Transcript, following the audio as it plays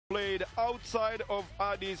Played outside of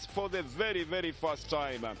Addis for the very, very first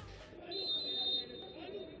time.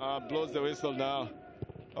 Blows the whistle now.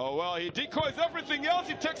 Oh, well, he decoys everything else.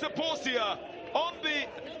 He takes a post here on the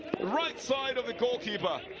right side of the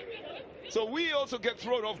goalkeeper. So we also get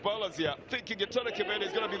thrown off balance here, thinking Yaada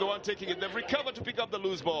is going to be the one taking it. They've recovered to pick up the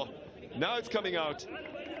loose ball. Now it's coming out.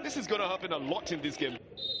 This is going to happen a lot in this game.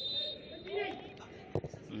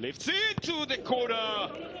 Lifts it to the corner.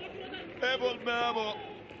 Ebel Mamo.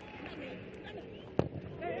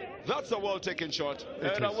 That's a well-taken shot.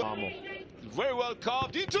 Very well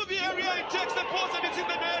carved into the area. It takes the post and it's in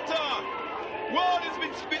the net. Well,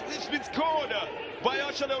 it's been scored by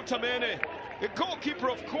Ashale Utamene. The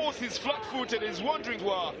goalkeeper, of course, is flat-footed. He's wondering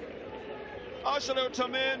why. Ashale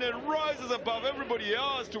Utamene rises above everybody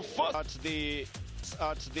else to first.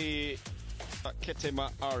 At the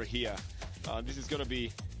Ketema are here. This is going to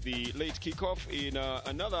be the late kickoff in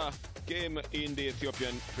another game in the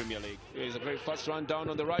Ethiopian Premier League. There's a very fast run down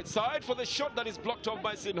on the right side for the shot that is blocked off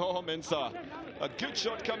by Sinhoho Mensah. A good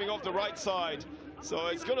shot coming off the right side. So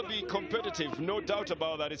it's going to be competitive, no doubt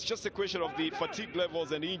about that. It's just a question of the fatigue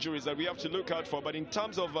levels and injuries that we have to look out for. But in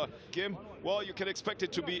terms of game, well, you can expect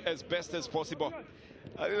it to be as best as possible.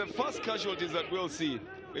 The first casualties that we'll see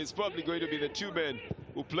is probably going to be the two men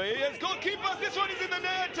who play as goalkeepers. This one is in the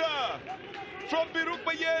net from Biruk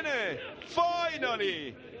Bayene.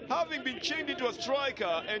 Finally, having been changed into a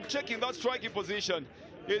striker and taking that striking position,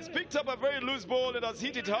 he's picked up a very loose ball and has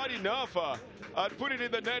hit it hard enough and put it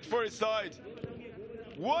in the net for his side.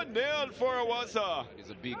 1-0 for Awasa.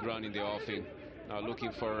 It's a big run in the offing. Now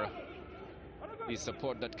looking for the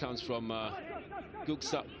support that comes from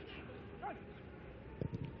Guksa.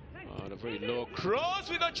 A very low cross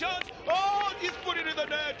with a chance. Oh, he's put it in the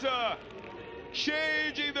net.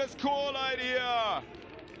 Changing the scoreline here.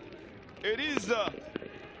 It is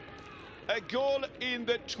a goal in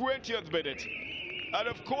the 20th minute. And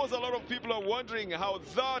of course, a lot of people are wondering how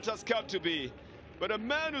that has come to be. But a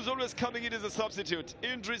man who's always coming in as a substitute,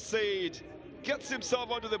 Idris Said, gets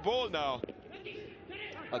himself onto the ball now.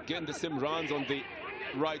 Again, the same runs on the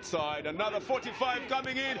right side. Another 45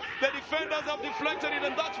 coming in. The defenders have deflected it,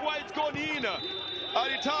 and that's why it's gone in.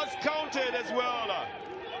 And it has counted as well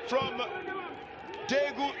from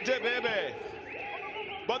Degu Debebe.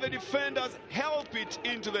 But the defenders help it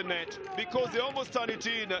into the net because they almost turn it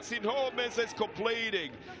in. Sinhoho Mensah is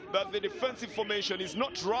complaining that the defensive formation is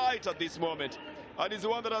not right at this moment, and is the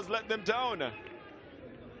one that has let them down.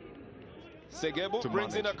 Segebo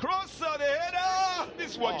brings in a cross, the header.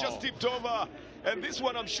 This one just tipped over, and this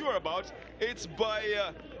one I'm sure about. It's by,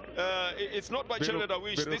 it's not by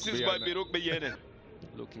Kennadhaa. This is by Biruk Bayene.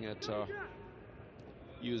 Looking at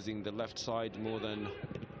using the left side more than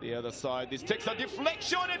the other side. This takes a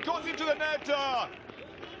deflection. It goes into the net.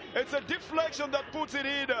 It's a deflection that puts it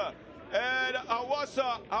in. And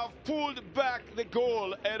Awasa have pulled back the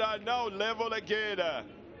goal and are now level again.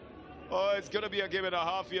 Oh, it's going to be a game and a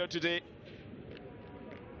half here today.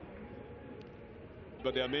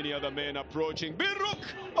 But there are many other men approaching. Biruk!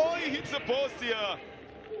 Oh, he hits the post here.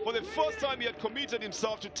 For the first time, he had committed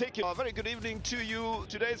himself to take it. A very good evening to you.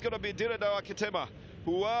 Today is going to be Kennadhaa Ketema,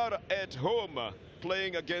 who are at home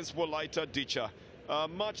playing against Wolaita Dicha. A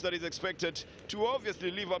match that is expected to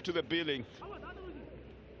obviously live up to the billing.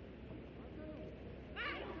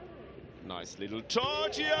 Nice little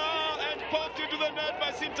touch here and popped into the net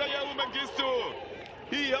by Sintayahu Mengistu.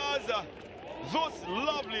 He has those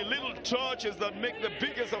lovely little touches that make the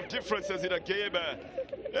biggest of differences in a game.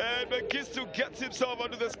 And Mengistu gets himself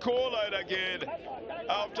onto the scoreline again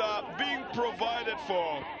after being provided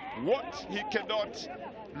for what he cannot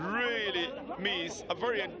really miss. A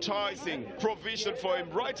very enticing provision for him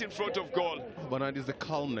right in front of goal. Bernard, is the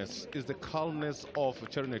calmness of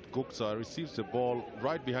Chernet Guksa. Receives the ball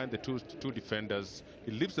right behind the two defenders.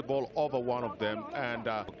 He lifts the ball over one of them, and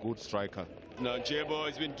a good striker. Now Jebo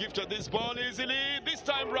has been gifted this ball easily. This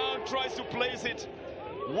time round tries to place it.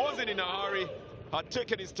 Wasn't in a hurry. Had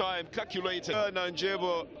taken his time, calculated.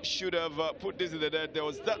 Nanjebo should have put this in the net. There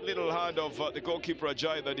was that little hand of the goalkeeper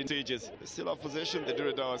Ajay that in stages. They still have possession, they do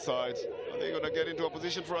it our side. Are they going to get into a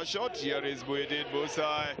position for a shot? Here is Muhyiddin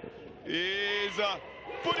Musai. He's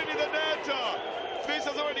put it in the net. This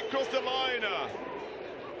has already crossed the line.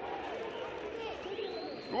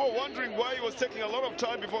 We were wondering why he was taking a lot of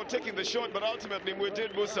time before taking the shot, but ultimately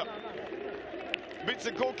Muhyiddin Musai beats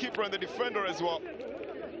the goalkeeper and the defender as well,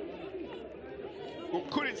 who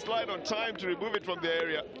couldn't slide on time to remove it from the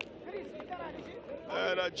area.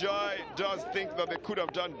 And Ajay does think that they could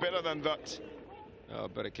have done better than that.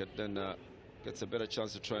 Barakat then Gets a better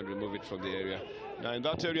chance to try and remove it from the area. Now in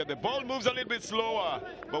that area, the ball moves a little bit slower.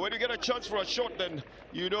 But when you get a chance for a shot, then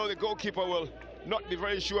you know the goalkeeper will not be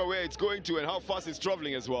very sure where it's going to and how fast it's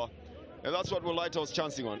traveling as well. And that's what Wolaita was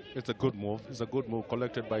chancing on. It's a good move. It's a good move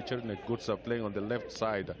collected by Chernet Gutsa, playing on the left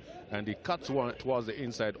side. And he cuts one towards the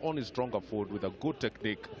inside on his stronger foot with a good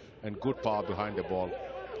technique and good power behind the ball.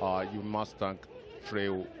 You must thank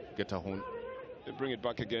Freu Getahun. They bring it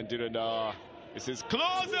back again, didn't this is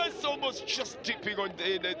closest, almost just tipping on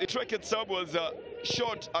the Trekket sub was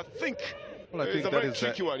shot, I think. Well, I think that is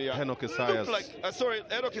tricky one, yeah. Enoch Isaias.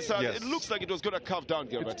 Enoch Isaias. Yes. It looks like it was going to curve down,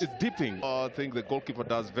 Gilbert. It's dipping. I think the goalkeeper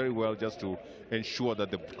does very well just to ensure that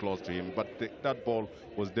they're close to him. But that ball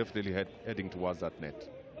was definitely heading towards that net.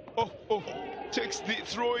 Takes the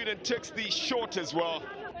throw in and takes the shot as well.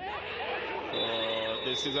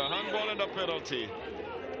 This is a handball and a penalty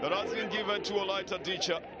that has been given to Wolaita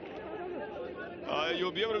Dicha.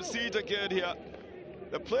 You'll be able to see it again here.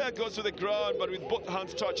 The player goes to the ground, but with both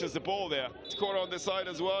hands touches the ball there. Score on the side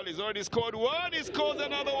as well. He's already scored one. He scores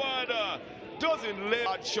another one. Doesn't lay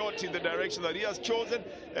a shot in the direction that he has chosen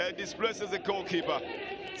and displaces the goalkeeper.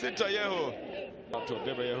 Sintayehu.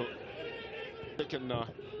 Taken a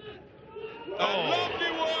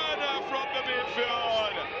lovely one from the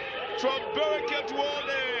midfield. From Barakat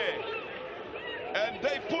Wale. And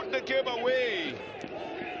they put the game away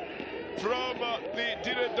from the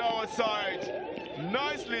Direndawa side.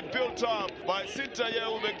 Nicely built up by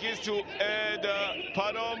Sintayehu Mengistu and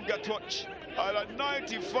Panom Gatoch. And a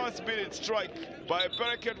 91st minute strike by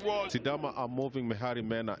Barakat Wale. Sidama are moving Mehari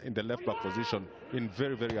Mena in the left back position in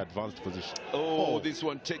very, very advanced position. This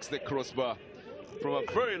one takes the crossbar from a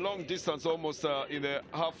very long distance, almost in the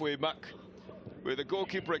halfway mark, with the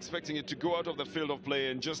goalkeeper expecting it to go out of the field of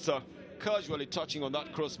play and just casually touching on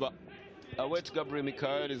that crossbar. Awet Gabriel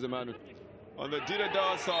Mikael is the man on the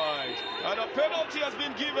Direndawa side. And a penalty has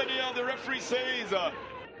been given here, the referee says.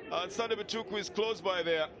 And Sande Bituku is close by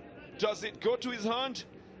there. Does it go to his hand?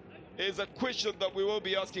 Is a question that we will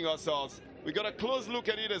be asking ourselves. We got a close look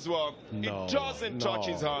at it as well. No, it doesn't touch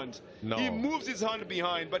his hand. No. He moves his hand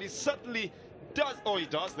behind, but he certainly does. Oh, he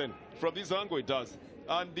does then. From this angle, it does.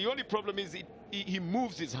 And the only problem is he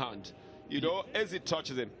moves his hand, you know, as it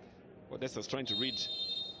touches him. Odessa's trying to read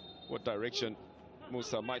what direction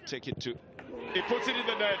Musa might take it to. He puts it in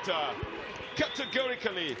the net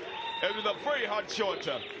categorically and with a very hard shot,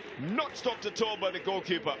 not stopped at all by the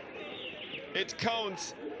goalkeeper. It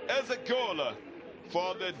counts as a goal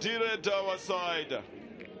for the Direndawa side.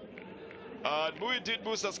 And Muhyiddin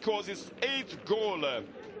Musa scores his 8th goal.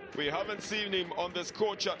 We haven't seen him on the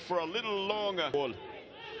score chart for a little longer.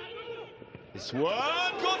 This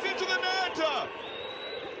one goes into the net.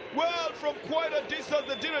 Well, from quite a distance,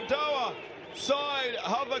 the Direndawa side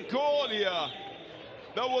have a goal here.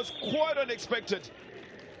 That was quite unexpected.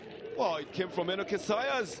 Well, it came from Enoch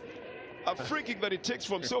Isaias. A free kick that he takes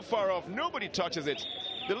from so far off. Nobody touches it.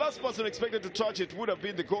 The last person expected to touch it would have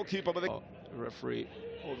been the goalkeeper, but the referee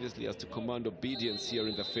obviously has to command obedience here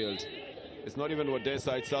in the field. It's not even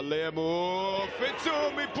Odessa, it's Alemu.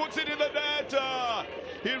 Fitsum, he puts it in the net.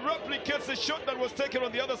 He replicates the shot that was taken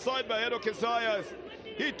on the other side by Enoch Isaias.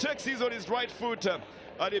 He takes his on his right foot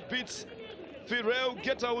and he beats Freu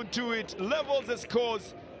Getahun to it, levels the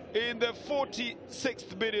scores in the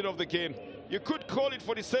 46th minute of the game. You could call it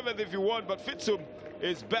 47th if you want, but Fitsum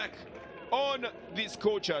is back on the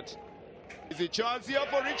score chart. Is a chance here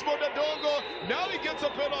for Richmond Adongo. Now he gets a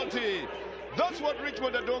penalty. That's what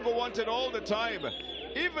Richmond Adongo wanted all the time.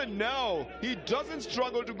 Even now, he doesn't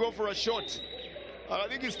struggle to go for a shot. And I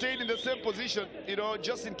think he stayed in the same position, you know,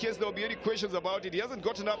 just in case there will be any questions about it. He hasn't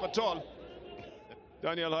gotten up at all.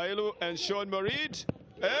 Daniel Hailu and Sean Marid.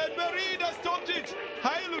 And Marid has stopped it.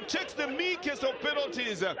 Hailu takes the meekest of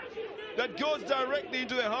penalties that goes directly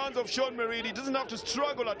into the hands of Sean Marid. He doesn't have to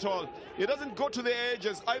struggle at all. He doesn't go to the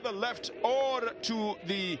edges, either left or to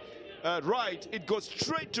the right. It goes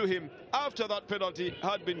straight to him after that penalty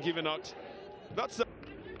had been given out. That's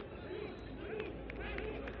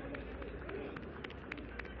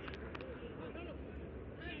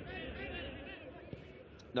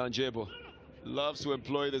Nanjebo loves to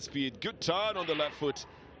employ the speed. Good turn on the left foot.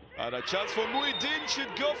 And a chance for Muhyiddin. Should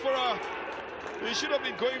go for a... He should have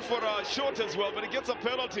been going for a shot as well, but he gets a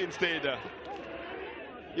penalty instead.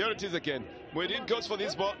 Here it is again. Muhyiddin goes for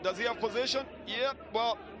this ball. Does he have possession? Yeah,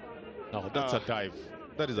 well... No, that's a dive.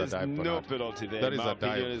 That is a dive. No penalty there. That is a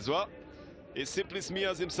dive as well. He simply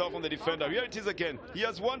smears himself on the defender. Here it is again. He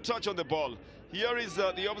has one touch on the ball. Here is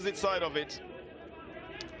the opposite side of it.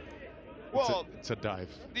 Well, it's a dive.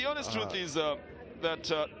 The honest truth is, that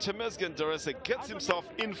Temesgen Derese gets himself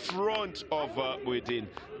in front of Muhyiddin,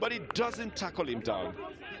 but he doesn't tackle him down.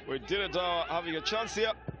 With Kennadhaa having a chance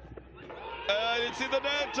here. And it's in the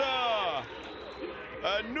net.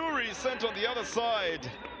 Nuri sent on the other side,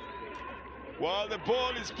 while the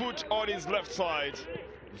ball is put on his left side.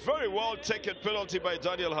 Very well taken penalty by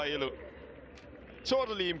Daniel Hailu.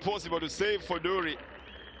 Totally impossible to save for Nuri.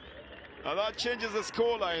 And that changes the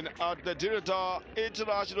scoreline at the Kennadhaa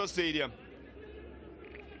International Stadium.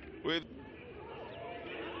 With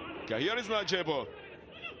here is Najebo.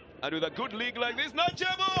 And with a good league like this,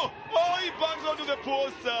 Najebo! Oh, he bangs onto the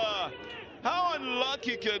post. How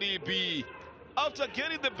unlucky can he be? After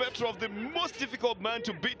getting the better of the most difficult man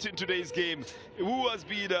to beat in today's game, who has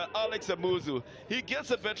been Alex Amuzu, he gets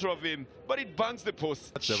the better of him, but it bangs the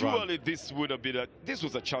post. Surely this would have been this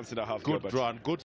was a chance and a half. Good run, good